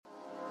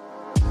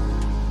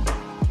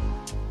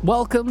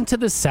Welcome to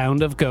the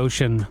Sound of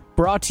Goshen,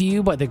 brought to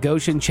you by the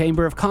Goshen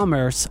Chamber of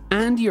Commerce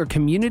and your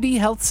community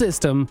health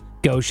system,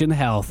 Goshen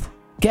Health.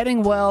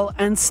 Getting well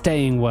and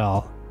staying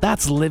well.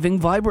 That's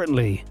living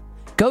vibrantly.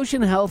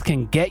 Goshen Health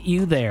can get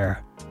you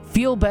there.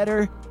 Feel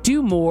better,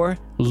 do more,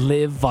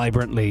 live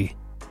vibrantly.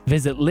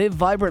 Visit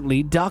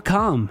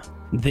livevibrantly.com.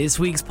 This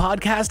week's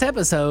podcast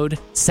episode,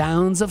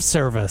 Sounds of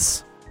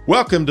Service.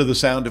 Welcome to the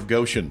Sound of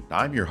Goshen.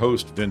 I'm your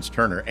host, Vince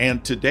Turner,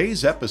 and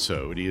today's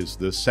episode is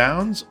The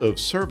Sounds of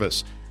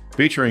Service,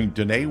 featuring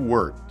Danae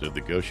Wirt of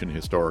the Goshen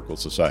Historical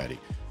Society.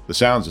 The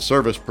Sounds of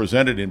Service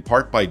presented in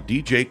part by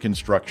DJ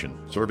Construction,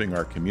 serving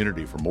our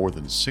community for more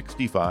than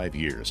 65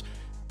 years.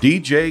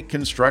 DJ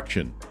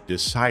Construction,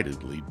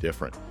 decidedly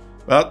different.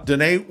 Well,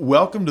 Danae,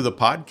 welcome to the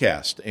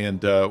podcast,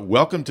 and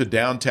welcome to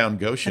downtown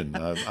Goshen.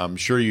 I'm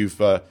sure you've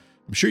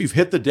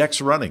hit the decks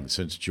running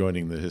since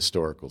joining the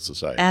Historical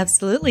Society.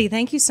 Absolutely.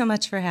 Thank you so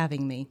much for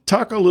having me.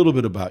 Talk a little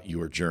bit about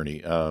your journey,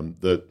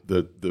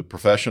 the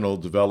professional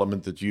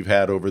development that you've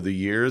had over the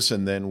years,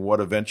 and then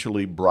what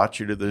eventually brought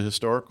you to the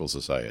Historical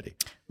Society.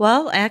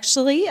 Well,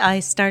 actually,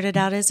 I started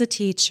out as a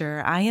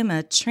teacher. I am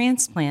a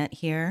transplant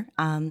here.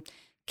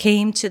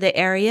 Came to the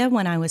area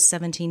when I was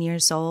 17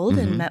 years old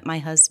and met my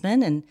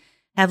husband and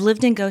have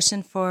lived in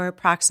Goshen for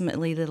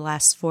approximately the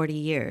last 40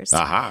 years.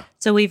 Aha.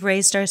 So we've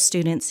raised our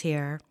students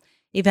here.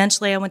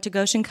 Eventually, I went to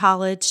Goshen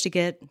College to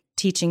get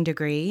teaching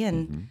degree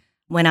and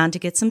went on to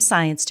get some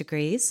science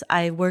degrees.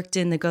 I worked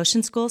in the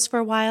Goshen schools for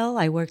a while.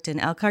 I worked in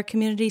Elkhart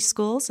Community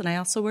Schools, and I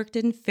also worked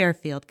in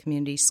Fairfield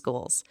Community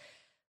Schools.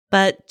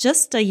 But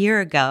just a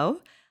year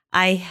ago,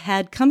 I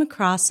had come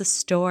across a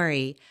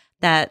story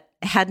that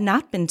had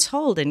not been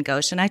told in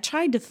Goshen. I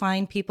tried to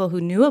find people who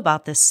knew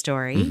about this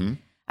story.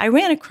 I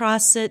ran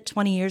across it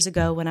 20 years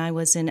ago when I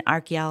was in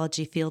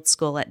archaeology field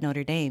school at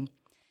Notre Dame,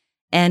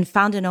 and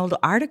found an old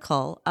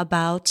article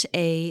about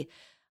a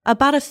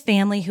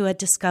family who had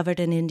discovered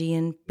an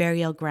Indian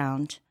burial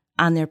ground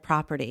on their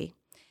property.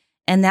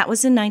 And that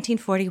was in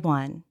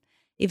 1941.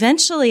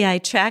 Eventually, I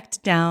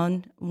tracked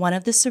down one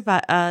of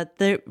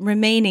the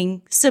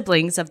remaining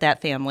siblings of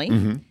that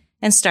family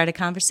and started a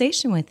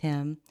conversation with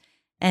him.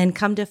 And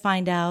come to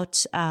find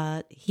out,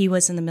 he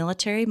was in the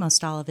military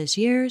most all of his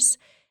years.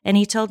 And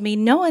he told me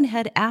no one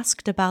had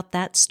asked about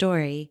that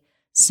story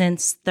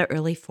since the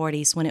early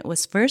 40s when it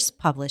was first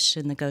published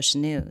in the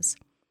Goshen News.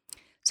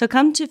 So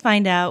come to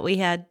find out, we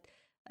had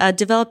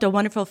developed a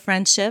wonderful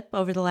friendship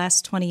over the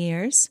last 20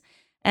 years,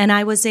 and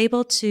I was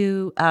able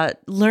to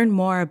learn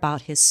more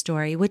about his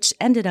story, which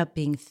ended up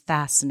being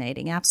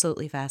fascinating,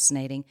 absolutely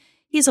fascinating.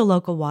 He's a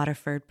local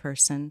Waterford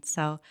person,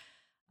 so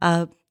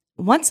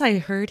once I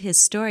heard his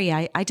story,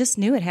 I just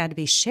knew it had to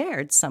be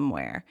shared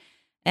somewhere.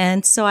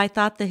 And so I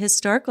thought the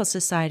Historical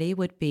Society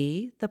would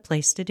be the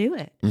place to do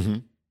it.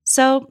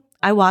 So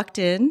I walked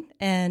in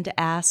and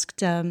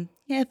asked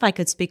if I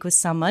could speak with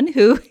someone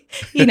who,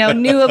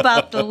 knew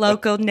about the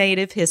local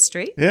Native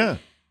history. Yeah.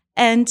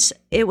 And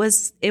it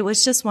was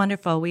just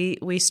wonderful.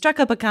 We struck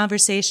up a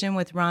conversation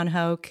with Ron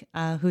Hoke,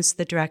 who's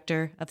the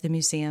director of the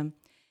museum.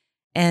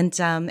 And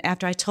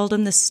after I told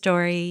him the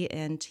story,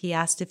 and he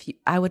asked if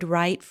I would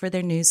write for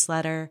their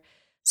newsletter.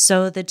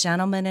 So the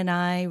gentleman and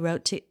I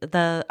wrote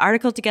the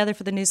article together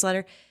for the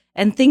newsletter,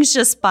 and things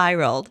just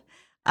spiraled.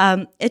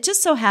 It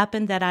just so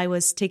happened that I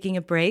was taking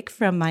a break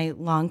from my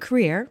long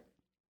career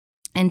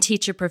in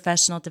teacher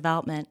professional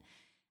development.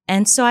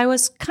 And so I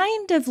was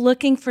kind of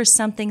looking for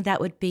something that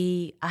would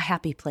be a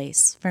happy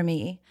place for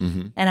me.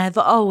 And I've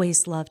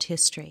always loved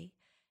history.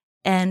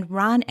 And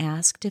Ron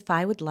asked if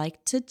I would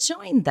like to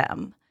join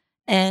them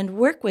and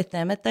work with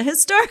them at the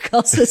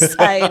Historical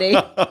Society.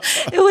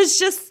 It was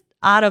just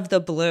out of the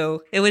blue.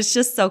 It was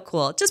just so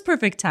cool. Just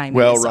perfect timing.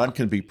 Well, Ron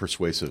can be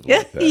persuasive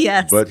like that.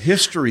 Yes. But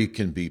history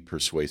can be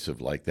persuasive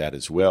like that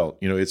as well.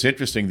 It's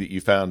interesting that you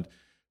found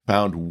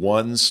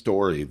one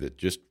story that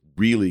just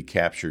really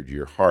captured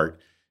your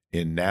heart,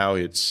 and now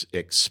it's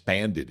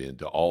expanded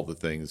into all the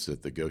things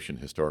that the Goshen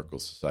Historical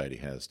Society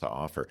has to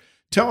offer.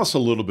 Tell us a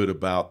little bit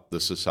about the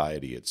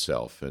society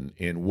itself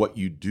and what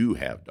you do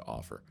have to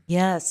offer.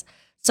 Yes.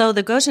 So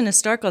the Goshen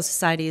Historical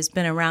Society has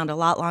been around a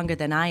lot longer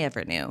than I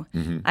ever knew.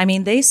 I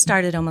mean, they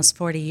started almost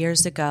 40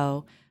 years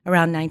ago,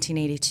 around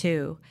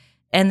 1982.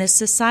 And the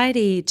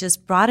society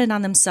just brought it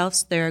on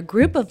themselves. They're a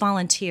group of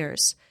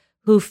volunteers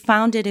who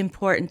found it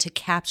important to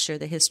capture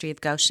the history of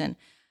Goshen,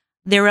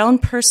 their own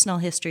personal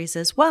histories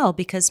as well,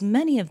 because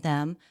many of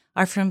them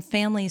are from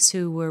families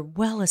who were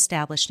well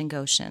established in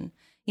Goshen,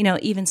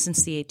 even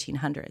since the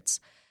 1800s.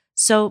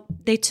 So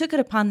they took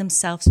it upon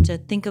themselves to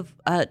think of,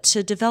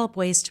 to develop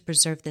ways to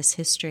preserve this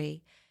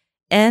history.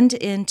 And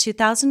in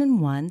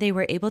 2001, they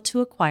were able to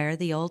acquire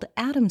the old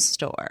Adams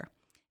store.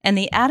 And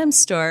the Adams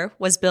store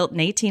was built in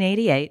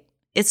 1888.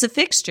 It's a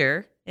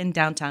fixture in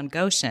downtown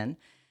Goshen.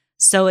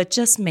 So it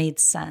just made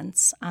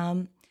sense.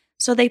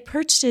 So they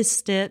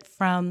purchased it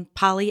from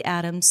Polly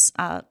Adams.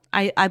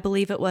 I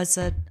believe it was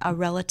a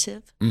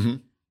relative.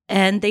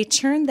 And they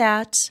turned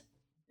that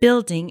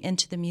building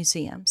into the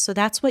museum. So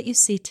that's what you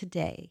see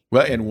today.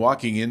 Well, and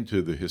walking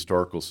into the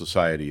Historical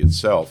Society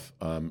itself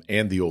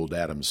and the old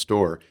Adams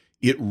store,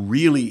 it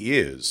really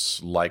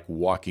is like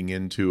walking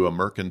into a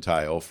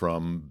mercantile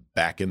from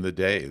back in the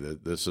day.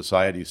 The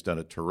society's done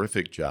a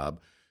terrific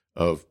job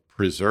of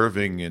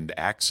preserving and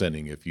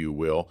accenting, if you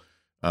will,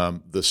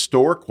 the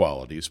store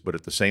qualities, but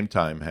at the same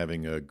time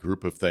having a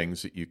group of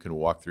things that you can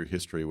walk through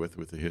history with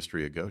the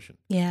history of Goshen.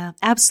 Yeah,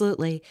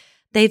 absolutely.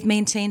 They've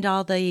maintained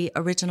all the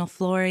original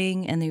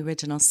flooring and the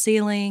original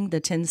ceiling.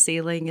 The tin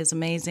ceiling is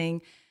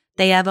amazing.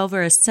 They have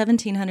over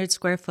 1,700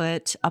 square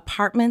foot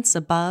apartments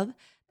above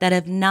that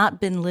have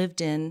not been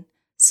lived in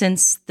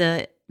since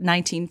the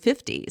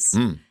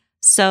 1950s.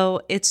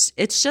 So it's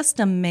just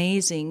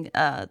amazing,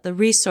 the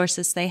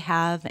resources they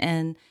have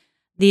and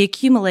the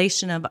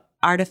accumulation of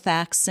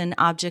artifacts and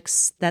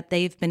objects that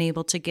they've been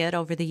able to get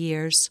over the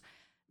years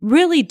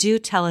really do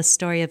tell a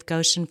story of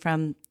Goshen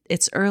from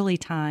its early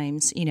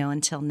times,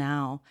 until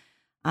now.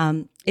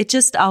 It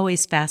just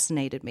always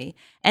fascinated me.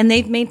 And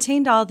they've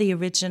maintained all the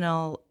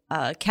original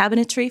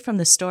cabinetry from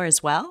the store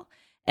as well.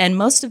 And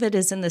most of it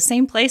is in the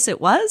same place it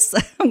was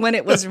when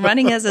it was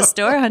running as a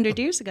store 100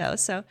 years ago.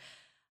 So,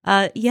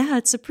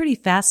 it's a pretty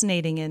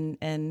fascinating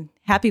and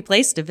happy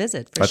place to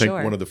visit, for sure. I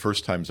think one of the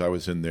first times I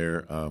was in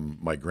there,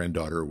 my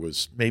granddaughter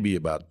was maybe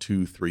about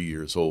 2-3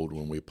 years old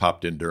when we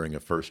popped in during a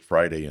First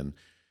Friday. And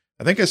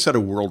I think I set a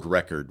world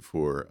record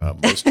for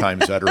most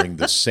times uttering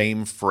the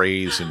same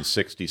phrase in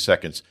 60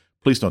 seconds.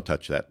 Please don't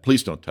touch that.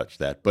 Please don't touch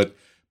that.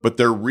 But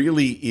there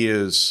really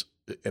is...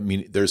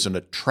 there's an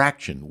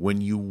attraction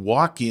when you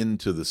walk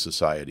into the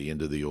society,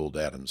 into the old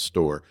Adams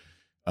store.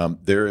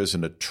 There is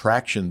an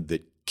attraction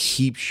that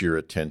keeps your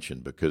attention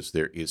because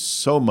there is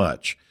so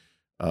much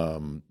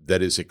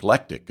that is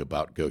eclectic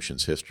about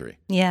Goshen's history.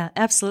 Yeah,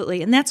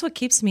 absolutely. And that's what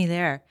keeps me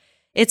there.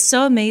 It's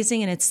so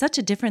amazing, and it's such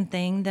a different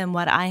thing than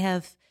what I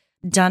have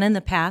done in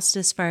the past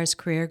as far as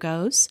career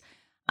goes.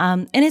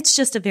 And it's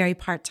just a very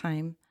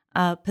part-time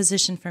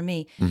position for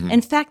me. Mm-hmm.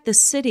 In fact, the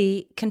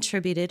city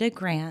contributed a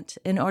grant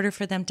in order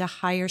for them to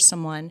hire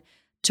someone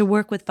to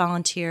work with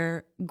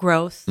volunteer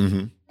growth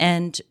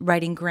and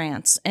writing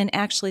grants. And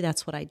actually,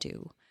 that's what I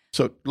do.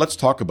 So let's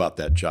talk about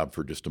that job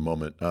for just a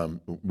moment.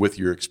 With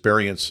your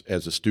experience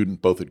as a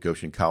student, both at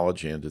Goshen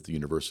College and at the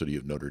University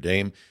of Notre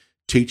Dame,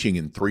 teaching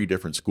in 3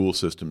 different school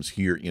systems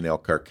here in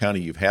Elkhart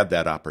County, you've had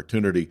that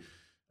opportunity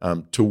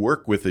to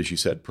work with, as you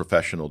said,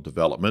 professional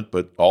development,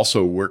 but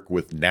also work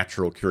with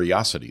natural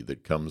curiosity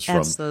that comes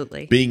from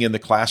being in the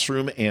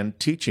classroom and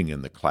teaching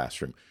in the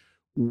classroom.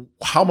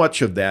 How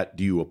much of that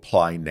do you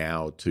apply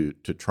now to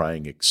try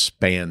and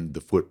expand the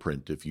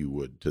footprint, if you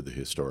would, to the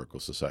Historical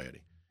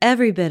Society?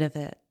 Every bit of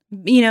it.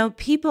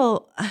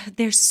 People,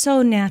 they're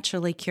so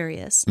naturally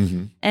curious.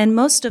 Mm-hmm. And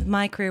most of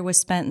my career was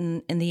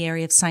spent in the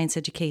area of science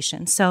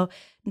education. So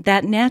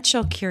that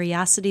natural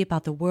curiosity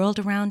about the world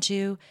around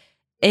you,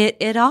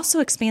 it also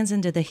expands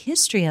into the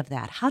history of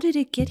that. How did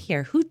it get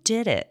here? Who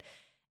did it?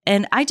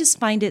 And I just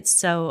find it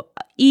so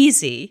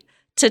easy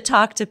to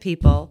talk to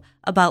people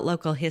about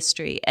local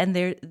history. And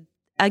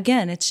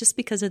it's just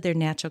because of their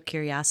natural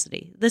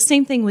curiosity. The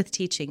same thing with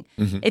teaching.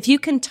 Mm-hmm. If you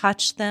can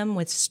touch them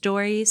with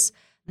stories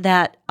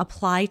that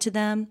apply to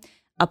them,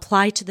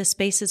 apply to the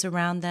spaces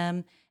around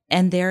them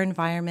and their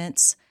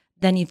environments,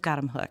 then you've got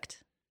them hooked.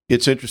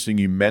 It's interesting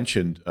you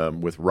mentioned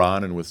with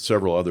Ron and with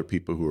several other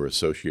people who are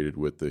associated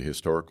with the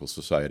Historical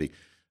Society.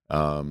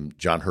 John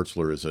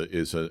Hertzler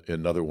is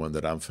another one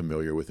that I'm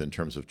familiar with in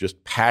terms of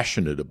just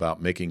passionate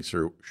about making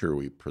sure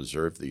we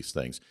preserve these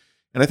things.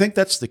 And I think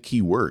that's the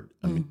key word.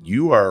 I mean,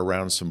 you are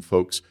around some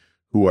folks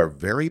who are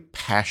very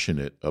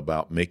passionate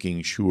about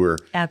making sure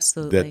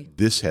that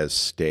this has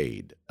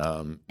stayed.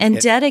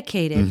 And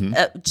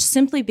dedicated,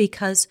 simply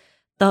because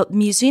the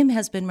museum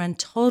has been run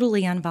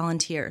totally on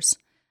volunteers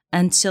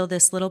until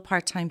this little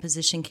part-time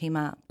position came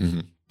up.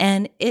 Mm-hmm.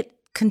 And it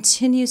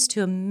continues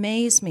to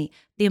amaze me.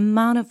 The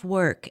amount of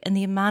work and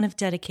the amount of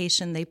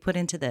dedication they put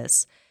into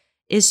this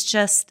is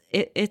just,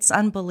 it's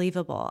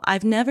unbelievable.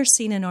 I've never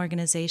seen an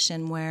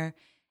organization where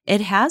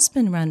it has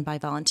been run by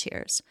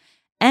volunteers.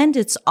 And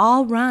it's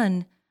all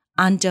run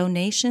on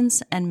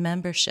donations and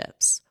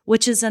memberships,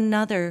 which is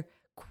another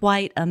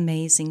quite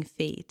amazing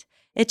feat.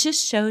 It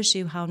just shows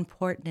you how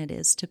important it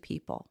is to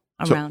people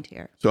around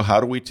here. So how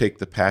do we take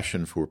the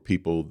passion for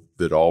people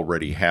that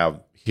already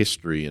have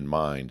history in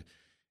mind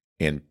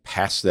and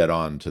pass that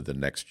on to the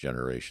next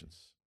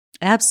generations?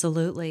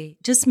 Absolutely.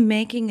 Just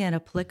making it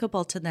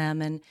applicable to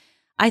them. And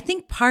I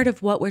think part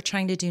of what we're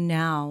trying to do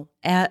now,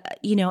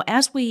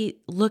 as we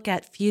look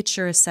at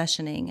future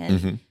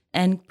accessioning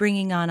and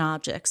bringing on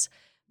objects,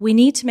 we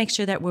need to make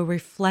sure that we're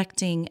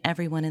reflecting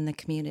everyone in the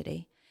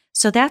community.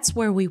 So that's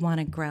where we want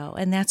to grow,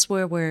 and that's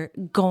where we're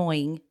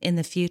going in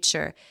the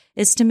future,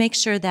 is to make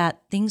sure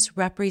that things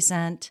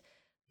represent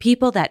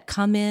people that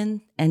come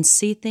in and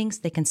see things,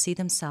 they can see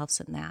themselves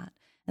in that.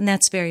 And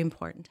that's very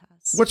important to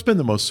us. What's been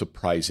the most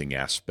surprising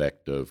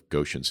aspect of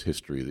Goshen's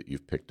history that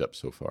you've picked up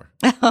so far?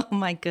 Oh,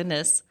 my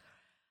goodness.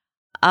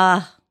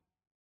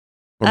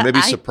 Or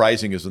maybe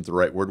surprising isn't the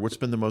right word. What's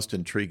been the most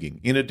intriguing,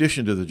 in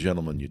addition to the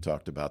gentleman you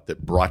talked about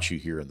that brought you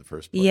here in the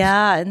first place?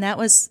 Yeah, and that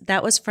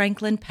was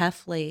Franklin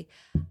Peffley.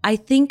 I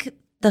think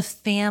the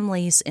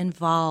families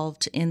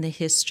involved in the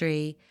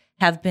history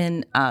have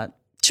been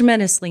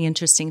tremendously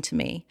interesting to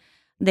me.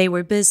 They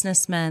were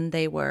businessmen,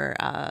 they were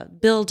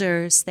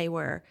builders, they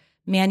were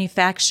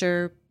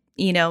manufacturer,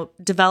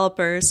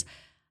 developers.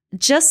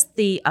 Just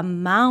the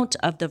amount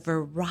of the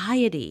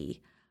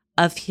variety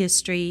of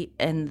history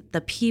and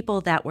the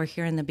people that were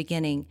here in the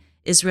beginning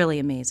is really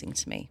amazing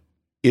to me.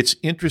 It's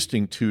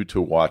interesting, too, to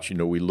watch.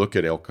 We look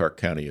at Elkhart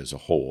County as a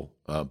whole,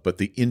 but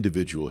the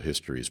individual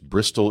histories.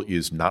 Bristol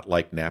is not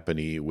like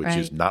Napanee, which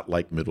is not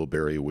like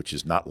Middlebury, which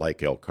is not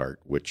like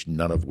Elkhart,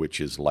 none of which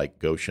is like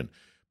Goshen.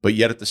 But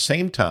yet at the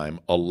same time,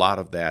 a lot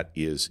of that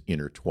is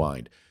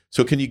intertwined.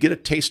 So can you get a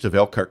taste of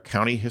Elkhart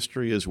County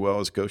history as well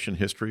as Goshen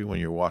history when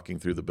you're walking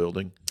through the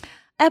building?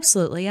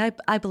 Absolutely.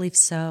 I believe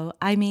so.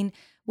 I mean,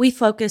 we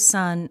focus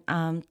on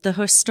the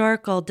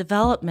historical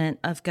development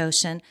of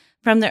Goshen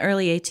from the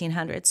early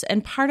 1800s.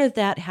 And part of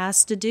that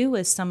has to do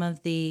with some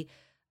of the,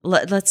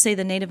 let's say,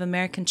 the Native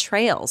American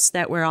trails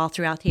that were all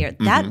throughout here.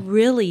 Mm-hmm. That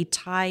really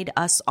tied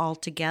us all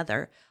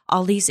together,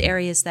 all these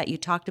areas that you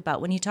talked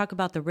about. When you talk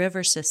about the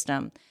river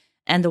system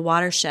and the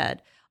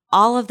watershed,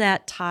 all of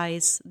that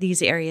ties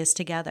these areas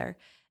together.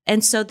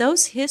 And so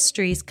those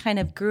histories kind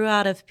of grew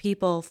out of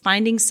people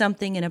finding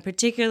something in a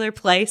particular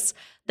place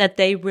that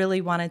they really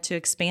wanted to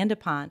expand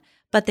upon.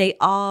 But they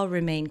all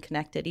remain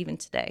connected even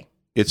today.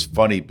 It's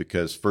funny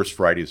because First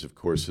Fridays, of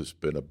course, has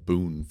been a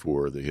boon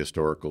for the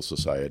Historical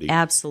Society.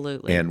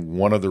 Absolutely. And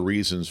one of the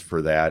reasons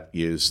for that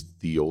is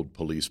the old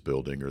police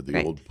building or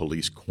the old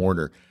police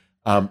corner.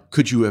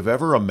 Could you have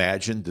ever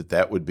imagined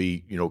that would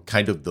be,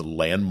 kind of the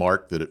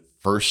landmark that at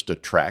first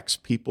attracts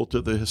people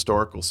to the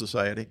Historical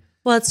Society?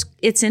 Well,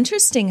 it's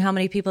interesting how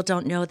many people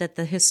don't know that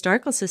the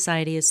Historical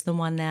Society is the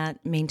one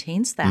that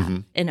maintains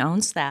that and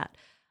owns that.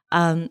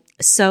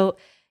 So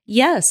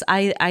yes,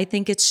 I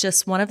think it's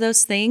just one of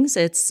those things.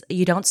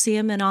 You don't see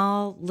them in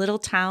all little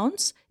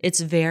towns. It's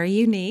very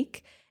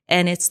unique,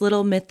 and its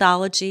little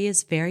mythology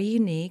is very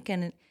unique,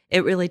 and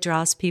it really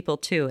draws people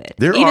to it,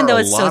 even though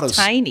it's so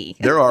tiny.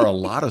 There are a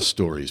lot of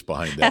stories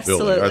behind that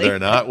building, are there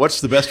not? What's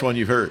the best one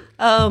you've heard?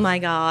 Oh, my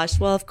gosh.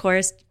 Well, of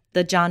course,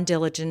 the John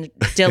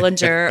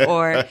Dillinger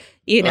or,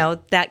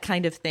 that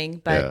kind of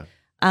thing. But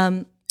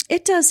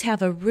it does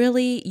have a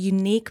really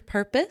unique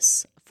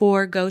purpose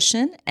for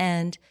Goshen,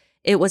 and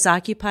it was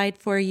occupied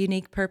for a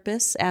unique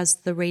purpose as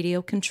the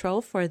radio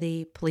control for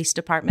the police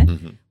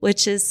department,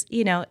 which is,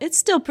 it's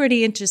still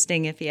pretty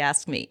interesting if you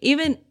ask me.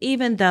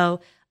 Even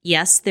though,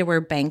 yes, there were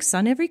banks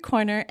on every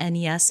corner, and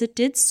yes, it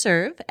did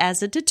serve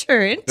as a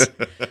deterrent,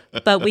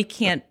 but we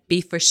can't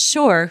be for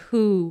sure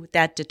who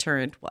that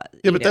deterrent was.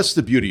 Yeah, but that's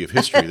the beauty of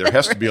history. There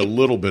has to be a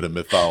little bit of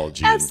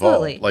mythology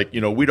Absolutely. involved.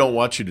 Like, we don't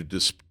want you to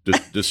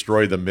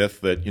destroy the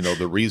myth that,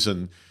 the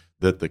reason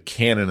that the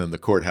cannon in the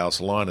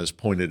courthouse lawn is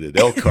pointed at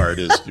Elkhart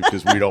is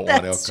because we don't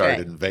want Elkhart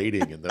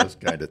invading and those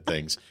kind of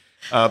things.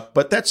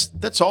 But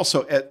that's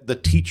also the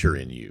teacher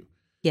in you,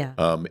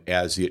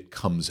 as it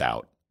comes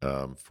out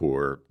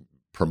for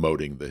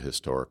promoting the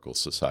Historical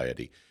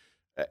Society.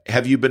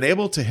 Have you been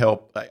able to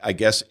help, I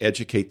guess,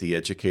 educate the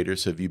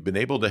educators? Have you been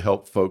able to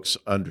help folks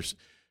understand?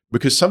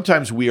 Because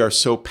sometimes we are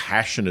so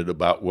passionate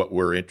about what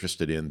we're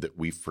interested in that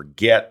we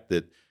forget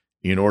that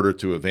in order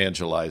to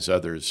evangelize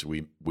others,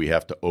 we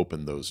have to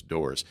open those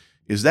doors.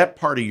 Is that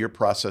part of your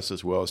process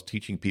as well as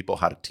teaching people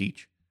how to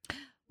teach?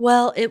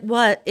 Well, it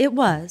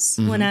was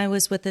when I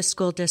was with the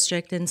school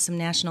district and some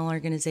national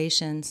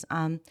organizations.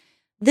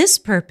 This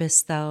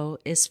purpose, though,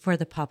 is for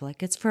the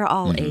public. It's for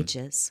all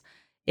ages.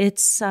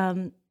 It's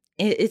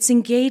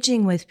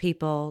engaging with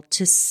people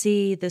to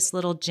see this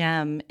little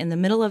gem in the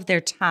middle of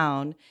their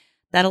town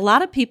that a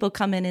lot of people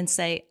come in and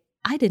say,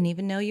 I didn't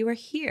even know you were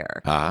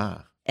here.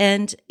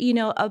 And,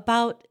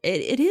 about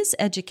it is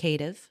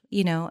educative,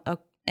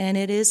 and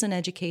it is an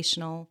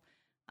educational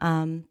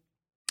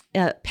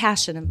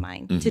passion of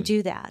mine to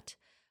do that.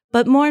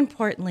 But more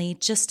importantly,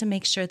 just to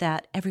make sure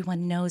that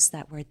everyone knows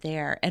that we're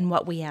there and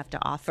what we have to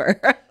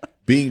offer.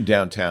 Being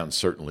downtown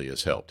certainly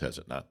has helped, has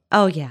it not?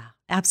 Oh, yeah,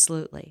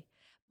 absolutely.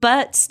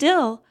 But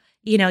still,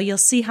 you'll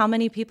see how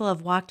many people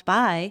have walked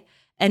by,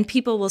 and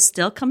people will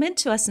still come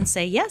into us and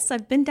say, yes,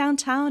 I've been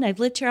downtown. I've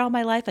lived here all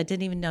my life. I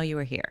didn't even know you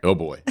were here. Oh,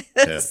 boy.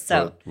 Yeah.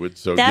 So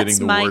that's getting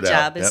the my word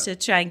job out is to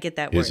try and get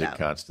that word out. Is a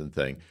constant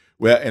thing.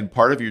 Well, and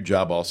part of your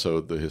job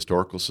also, the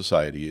Historical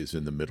Society is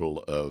in the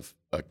middle of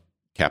a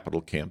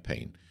capital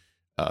campaign.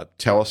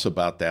 Tell us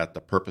about that, the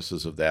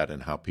purposes of that,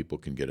 and how people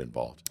can get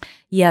involved.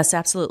 Yes,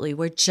 absolutely.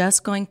 We're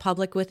just going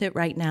public with it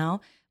right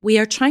now. We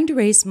are trying to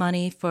raise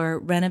money for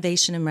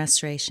renovation and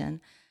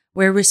restoration.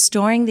 We're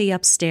restoring the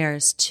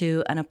upstairs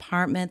to an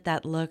apartment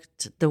that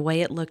looked the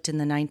way it looked in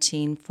the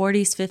 1940s,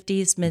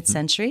 50s,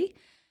 mid-century.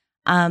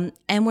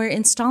 And we're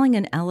installing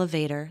an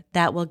elevator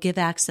that will give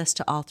access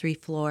to all 3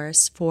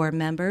 floors for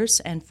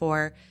members and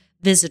for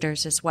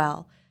visitors as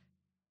well.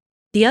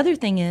 The other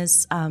thing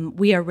is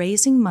we are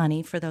raising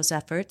money for those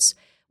efforts.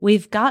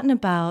 We've gotten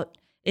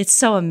it's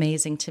so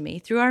amazing to me,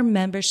 through our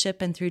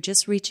membership and through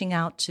just reaching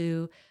out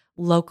to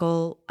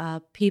local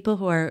people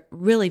who are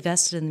really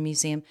vested in the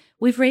museum,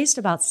 we've raised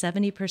about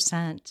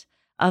 70%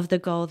 of the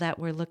goal that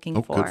we're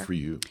looking for. Good for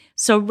you.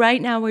 So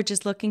right now we're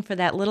just looking for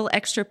that little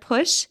extra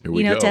push,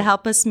 go. To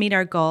help us meet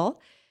our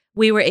goal.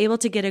 We were able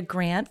to get a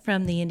grant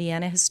from the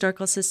Indiana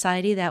Historical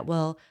Society that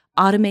will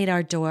automate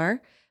our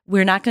door.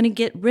 We're not going to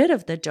get rid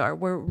of the door.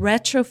 We're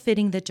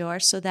retrofitting the door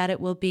so that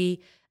it will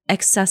be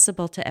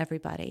accessible to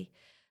everybody.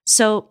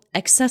 So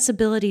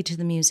accessibility to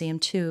the museum,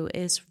 too,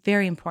 is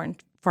very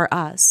important for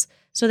us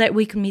so that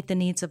we can meet the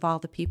needs of all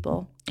the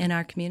people in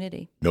our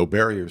community. No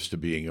barriers to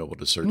being able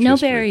to search No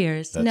history.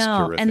 barriers, That's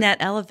no. terrific. And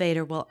that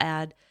elevator will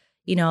add,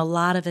 a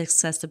lot of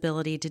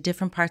accessibility to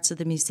different parts of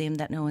the museum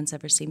that no one's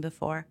ever seen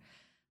before.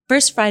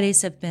 First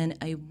Fridays have been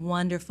a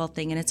wonderful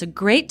thing, and it's a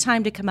great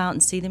time to come out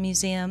and see the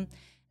museum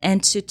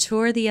and to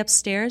tour the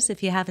upstairs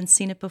if you haven't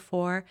seen it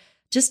before,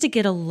 just to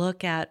get a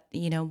look at,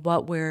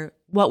 what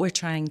we're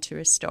trying to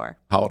restore.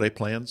 Holiday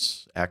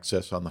plans,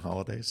 access on the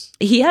holidays?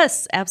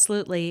 Yes,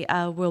 absolutely.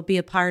 We'll be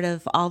a part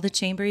of all the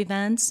chamber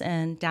events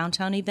and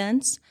downtown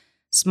events,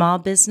 Small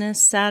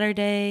Business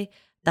Saturday,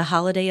 the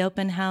Holiday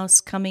Open House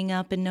coming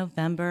up in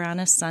November on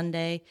a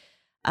Sunday.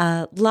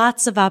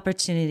 Lots of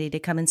opportunity to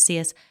come and see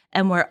us,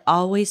 and we're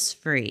always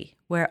free.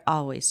 We're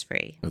always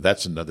free.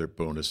 That's another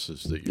bonus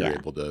is that you're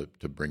able to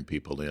bring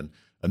people in.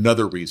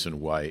 Another reason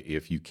why,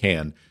 if you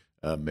can,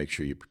 make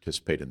sure you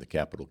participate in the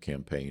Capital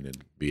campaign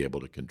and be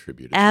able to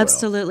contribute as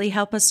Absolutely.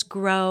 Help us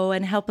grow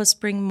and help us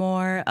bring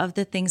more of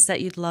the things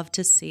that you'd love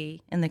to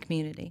see in the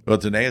community. Well,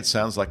 Danae, it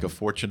sounds like a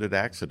fortunate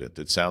accident.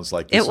 It sounds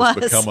like this has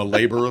become a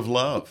labor of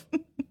love.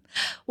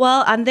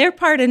 Well, on their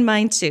part and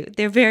mine, too.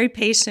 They're very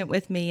patient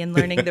with me in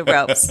learning the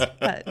ropes.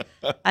 But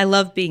I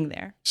love being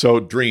there. So,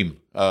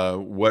 Dream,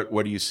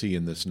 what do you see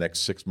in this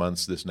next 6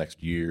 months, this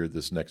next year,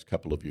 this next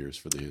couple of years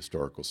for the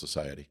Historical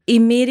Society?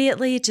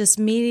 Immediately just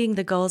meeting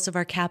the goals of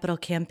our Capital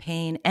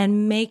campaign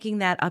and making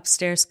that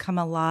upstairs come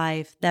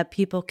alive, that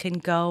people can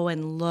go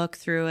and look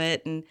through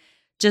it and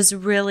just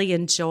really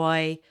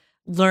enjoy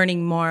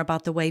learning more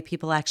about the way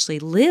people actually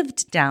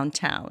lived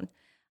downtown.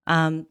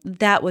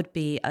 That would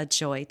be a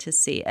joy to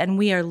see, and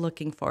we are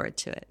looking forward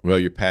to it. Well,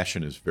 your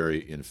passion is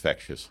very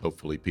infectious.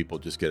 Hopefully people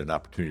just get an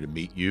opportunity to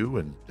meet you,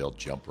 and they'll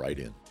jump right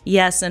in.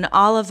 Yes, and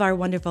all of our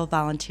wonderful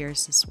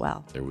volunteers as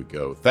well. There we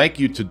go. Thank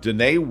you to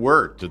Danae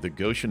Wirt of the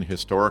Goshen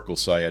Historical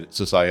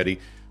Society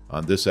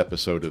on this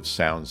episode of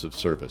Sounds of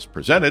Service,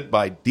 presented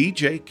by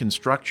DJ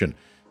Construction,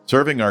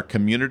 serving our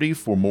community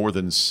for more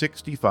than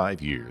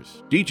 65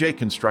 years. DJ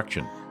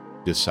Construction,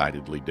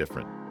 decidedly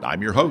different.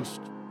 I'm your host,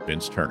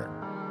 Vince Turner.